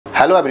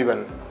Hello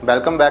everyone,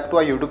 welcome back to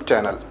our YouTube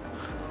channel.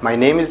 My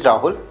name is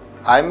Rahul.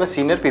 I am a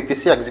senior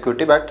PPC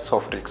executive at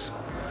Softrix.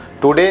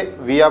 Today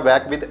we are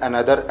back with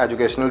another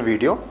educational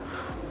video.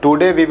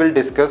 Today we will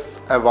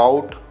discuss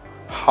about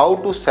how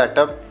to set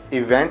up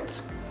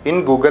events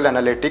in Google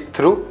Analytics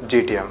through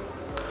GTM.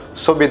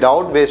 So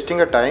without wasting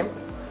a time,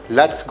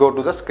 let's go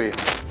to the screen.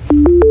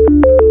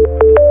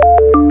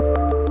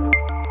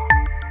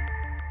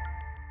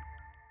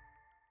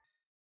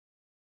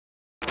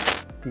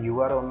 You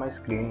are on my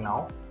screen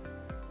now.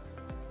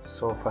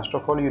 So first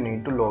of all, you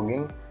need to log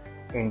in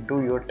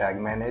into your tag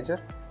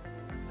manager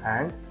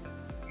and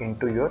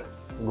into your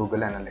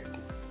Google Analytics.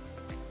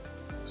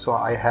 So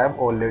I have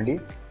already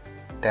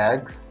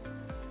tags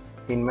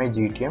in my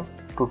GTM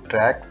to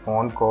track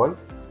phone call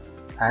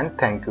and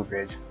thank you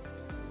page,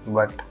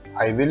 but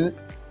I will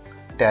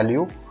tell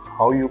you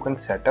how you can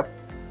set up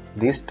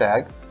this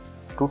tag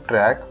to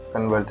track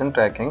conversion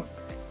tracking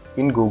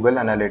in Google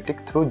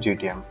Analytics through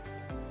GTM.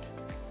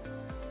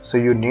 So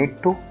you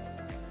need to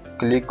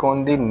click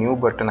on the new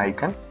button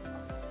icon,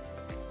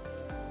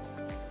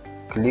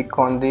 click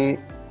on the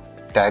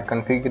tag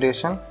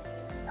configuration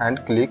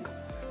and click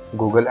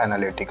Google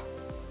Analytics.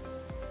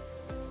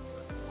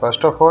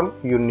 First of all,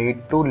 you need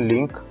to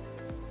link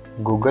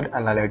Google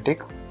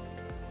Analytics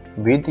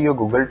with your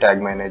Google Tag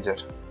Manager.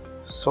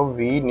 So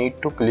we need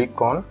to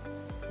click on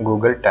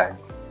Google Tag.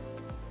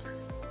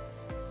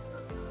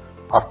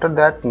 After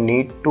that,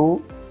 need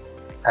to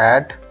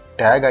add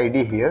tag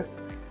ID here.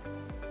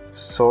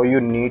 So you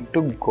need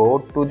to go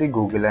to the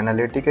Google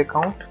Analytics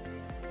account,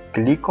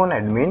 click on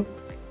admin,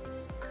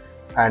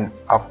 and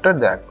after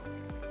that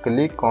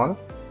click on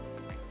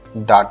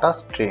data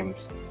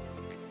streams.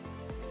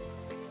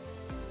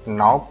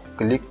 Now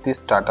click this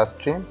data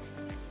stream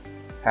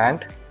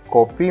and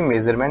copy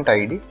measurement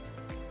ID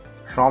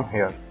from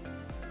here.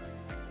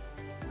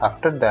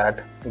 After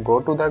that, go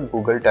to the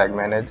Google Tag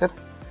Manager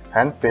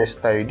and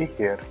paste the ID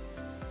here.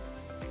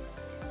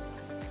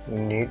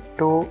 Need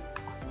to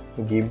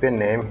give a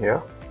name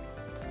here,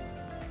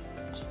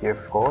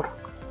 GA4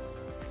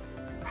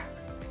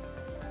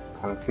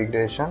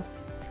 configuration,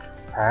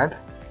 and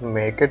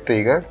make a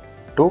trigger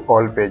to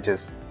all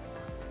pages.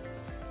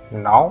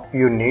 Now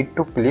you need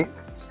to click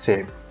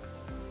save.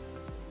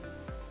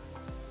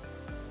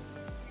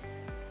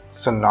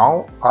 So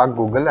now our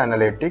Google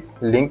Analytics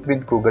linked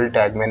with Google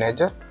Tag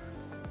Manager.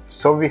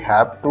 So we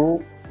have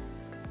to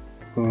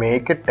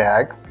make a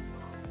tag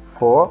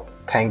for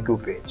thank you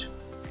page.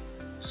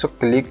 So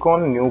click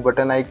on new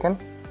button icon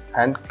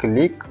and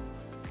click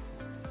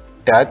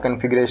tag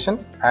configuration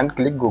and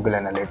click Google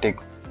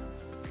Analytics.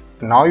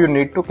 Now you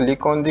need to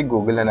click on the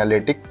Google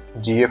Analytics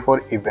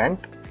GA4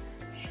 event.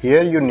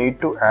 Here you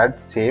need to add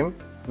same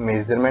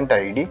measurement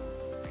ID,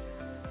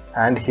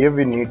 and here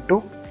we need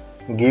to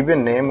give a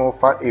name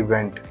of our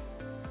event.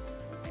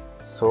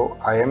 So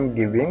I am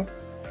giving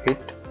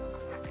it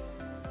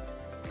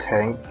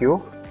thank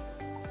you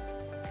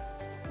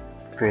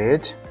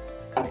page.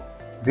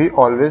 We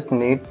always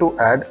need to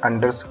add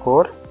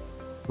underscore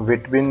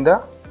between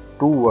the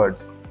two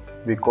words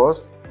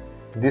because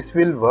this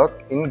will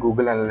work in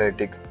Google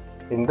Analytics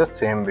in the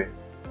same way.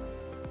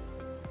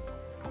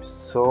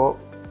 So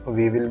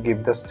we will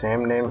give the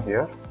same name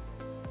here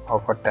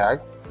of a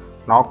tag.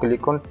 Now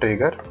click on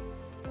trigger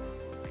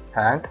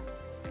and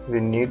we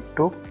need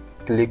to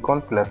click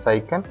on plus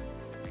icon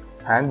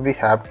and we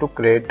have to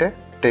create a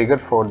trigger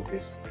for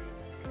this.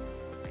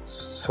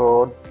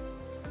 So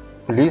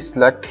please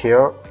select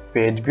here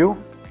page view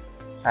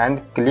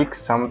and click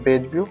some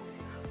page view,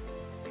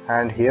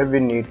 and here we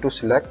need to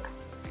select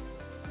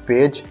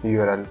page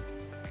URL.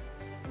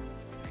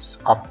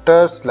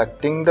 After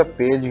selecting the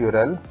page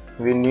URL,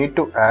 we need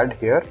to add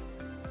here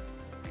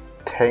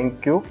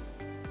thank you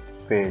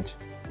page.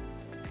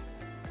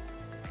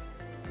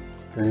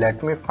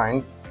 Let me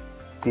find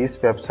this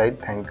website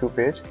thank you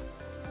page.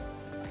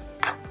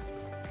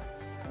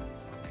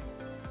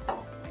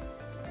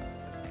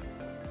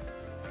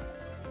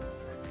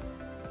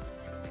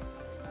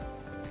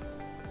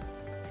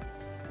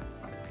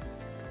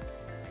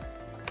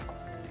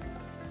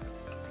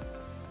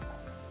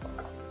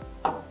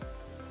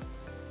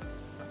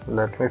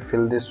 Let me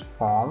fill this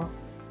form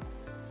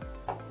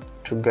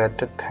to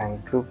get a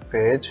thank you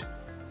page.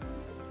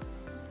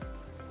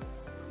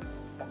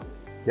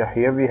 Yeah,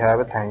 here we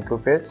have a thank you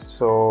page,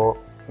 so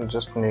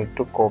just need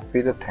to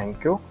copy the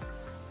thank you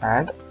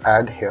and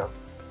add here.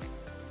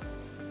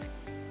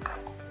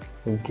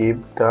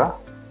 Give the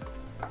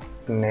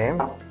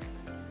name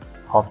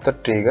of the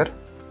trigger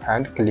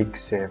and click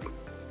save.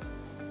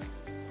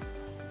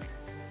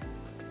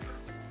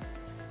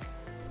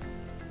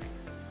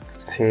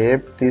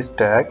 Save this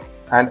tag,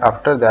 and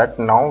after that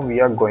now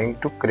we are going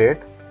to create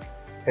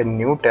a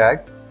new tag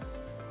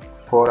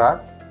for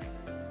our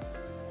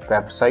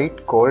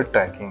website call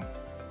tracking.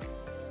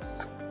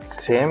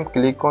 Same,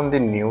 click on the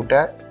new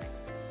tag,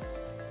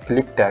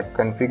 click tag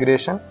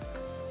configuration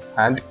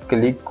and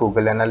click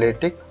Google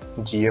Analytics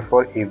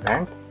GA4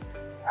 event.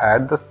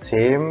 Add the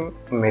same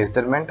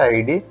measurement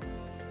ID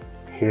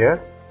here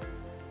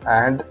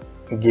and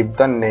give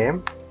the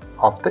name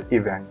of the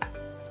event.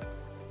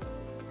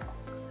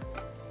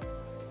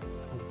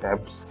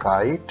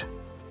 Website.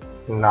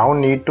 Now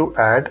need to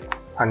add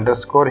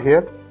underscore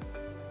here.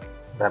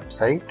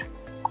 Website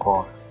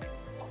call.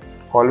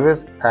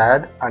 Always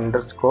add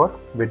underscore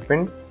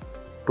between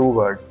two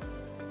words.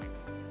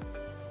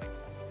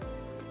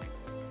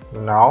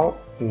 Now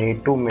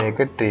need to make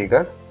a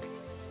trigger.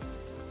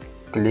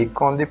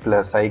 Click on the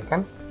plus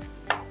icon.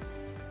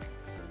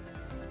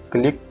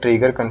 Click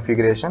trigger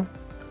configuration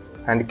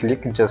and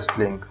click just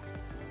link.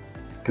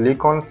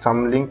 Click on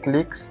some link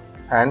clicks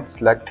and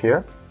select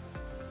here.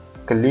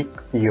 Click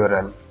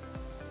URL.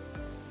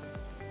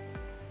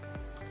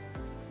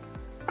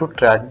 To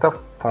track the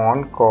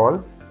phone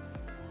call,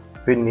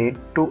 we need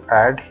to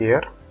add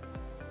here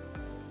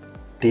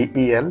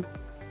TEL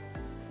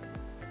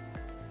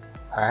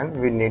and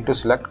we need to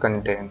select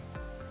contain.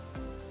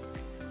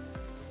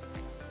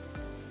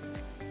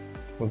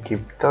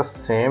 Give the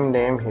same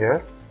name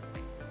here.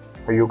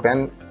 You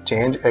can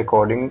change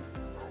according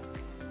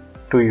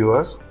to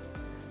yours.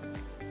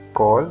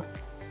 Call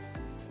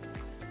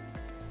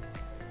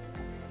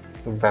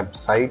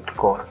website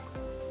call.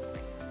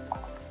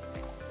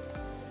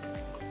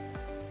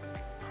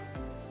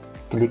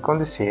 Click on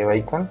the save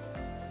icon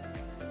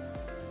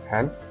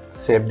and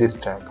save this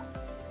tag.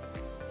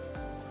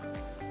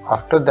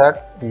 After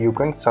that, you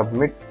can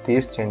submit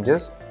these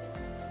changes.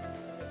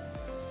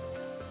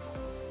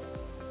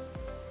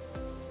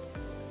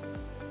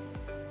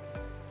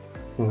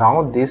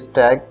 Now this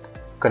tag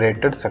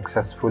created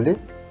successfully.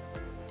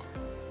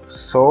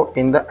 So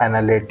in the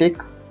analytic,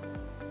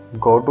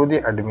 go to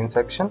the admin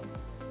section,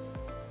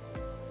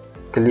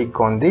 click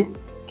on the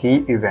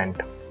key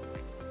event.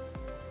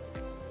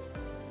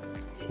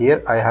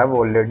 Here I have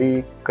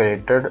already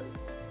created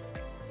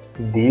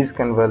these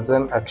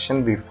conversion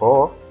action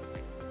before,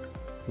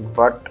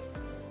 but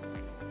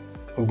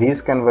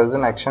these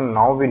conversion action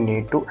now we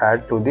need to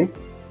add to the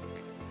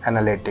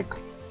analytic.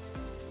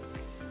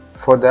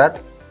 For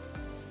that,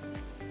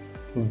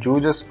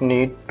 you just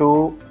need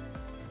to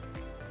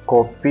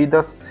copy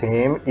the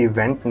same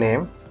event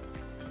name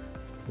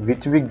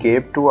which we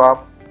gave to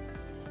our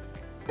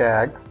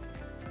tag,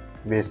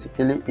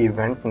 basically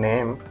event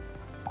name.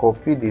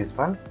 Copy this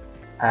one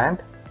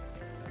and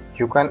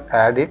you can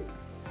add it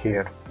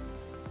here.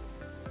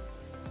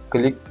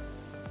 Click.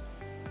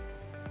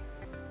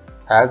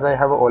 As I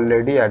have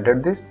already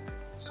added this,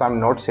 so I'm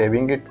not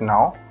saving it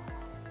now,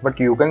 but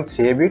you can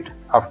save it.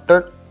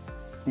 After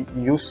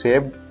you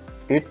save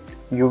it,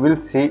 you will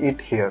see it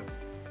here.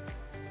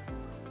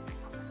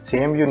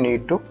 Same you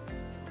need to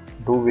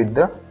do with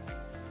the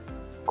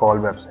call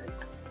website.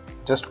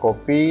 Just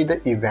copy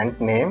the event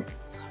name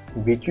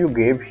which you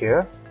gave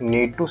here,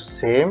 need to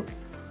same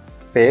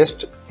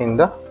paste in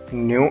the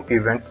new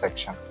event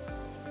section.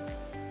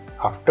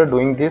 After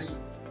doing this,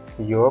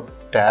 your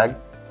tag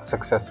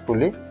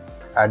successfully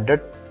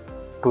added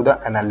to the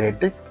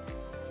analytic.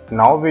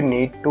 Now we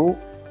need to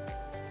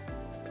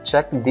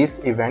check this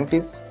event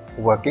is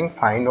working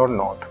fine or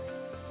not.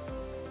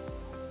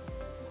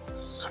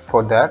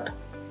 For that,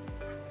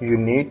 you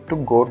need to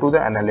go to the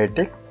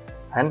analytic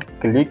and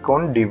click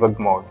on debug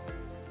mode.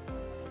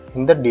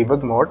 In the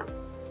debug mode,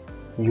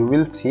 you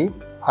will see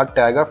our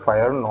tag are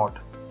fire or not.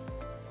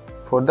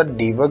 For the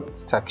debug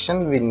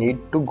section, we need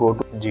to go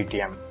to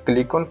GTM.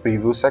 Click on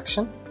preview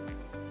section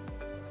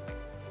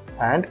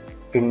and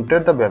enter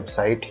the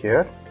website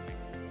here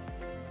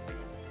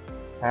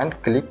and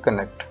click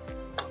connect.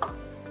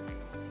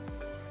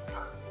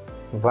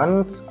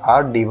 Once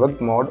our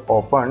debug mode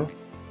opened,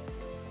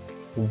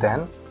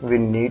 then we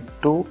need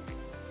to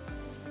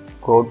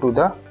go to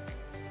the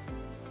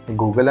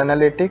Google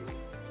Analytics.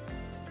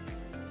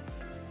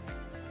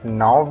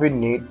 Now we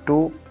need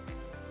to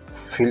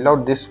fill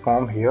out this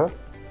form here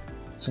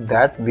so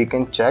that we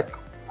can check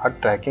our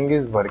tracking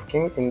is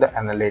working in the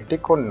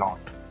analytic or not.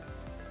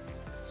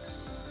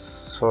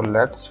 So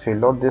let's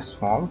fill out this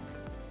form.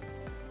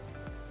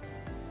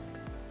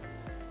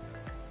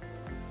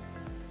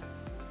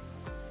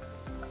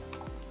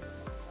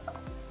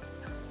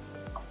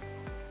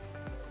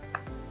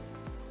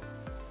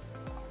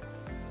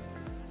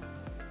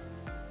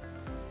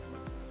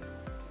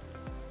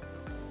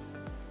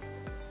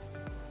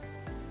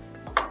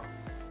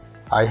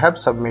 I have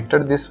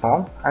submitted this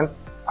form and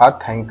our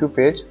thank you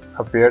page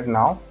appeared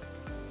now.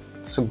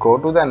 So go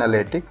to the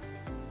analytic.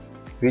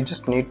 We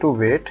just need to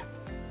wait.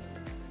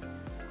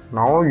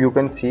 Now you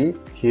can see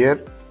here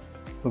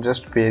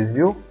just page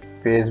view,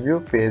 page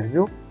view, page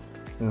view.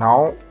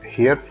 Now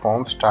here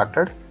form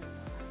started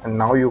and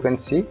now you can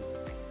see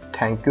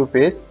thank you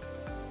page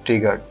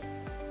triggered.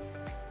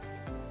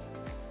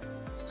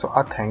 So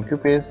our thank you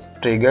page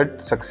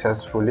triggered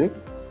successfully,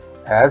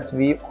 as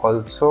we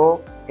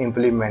also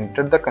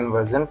implemented the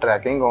conversion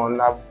tracking on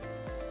our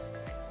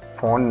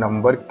phone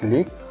number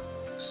click.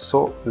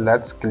 So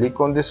let's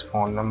click on this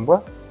phone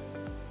number.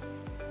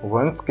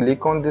 Once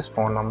click on this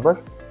phone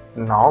number,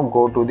 now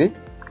go to the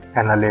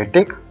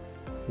analytic.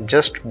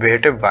 Just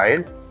wait a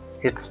while,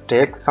 it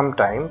takes some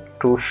time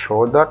to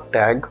show the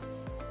tag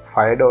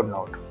fired or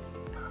not.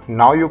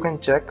 Now you can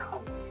check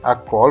a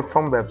call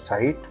from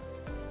website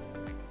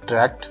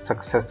tracked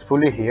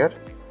successfully here,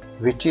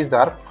 which is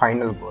our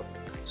final goal.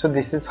 So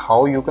this is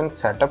how you can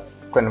set up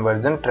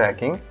conversion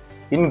tracking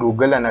in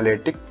Google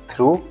Analytics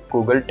through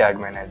Google Tag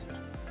Manager.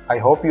 I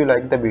hope you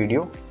like the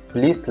video.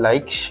 Please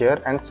like,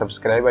 share and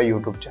subscribe our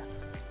YouTube channel.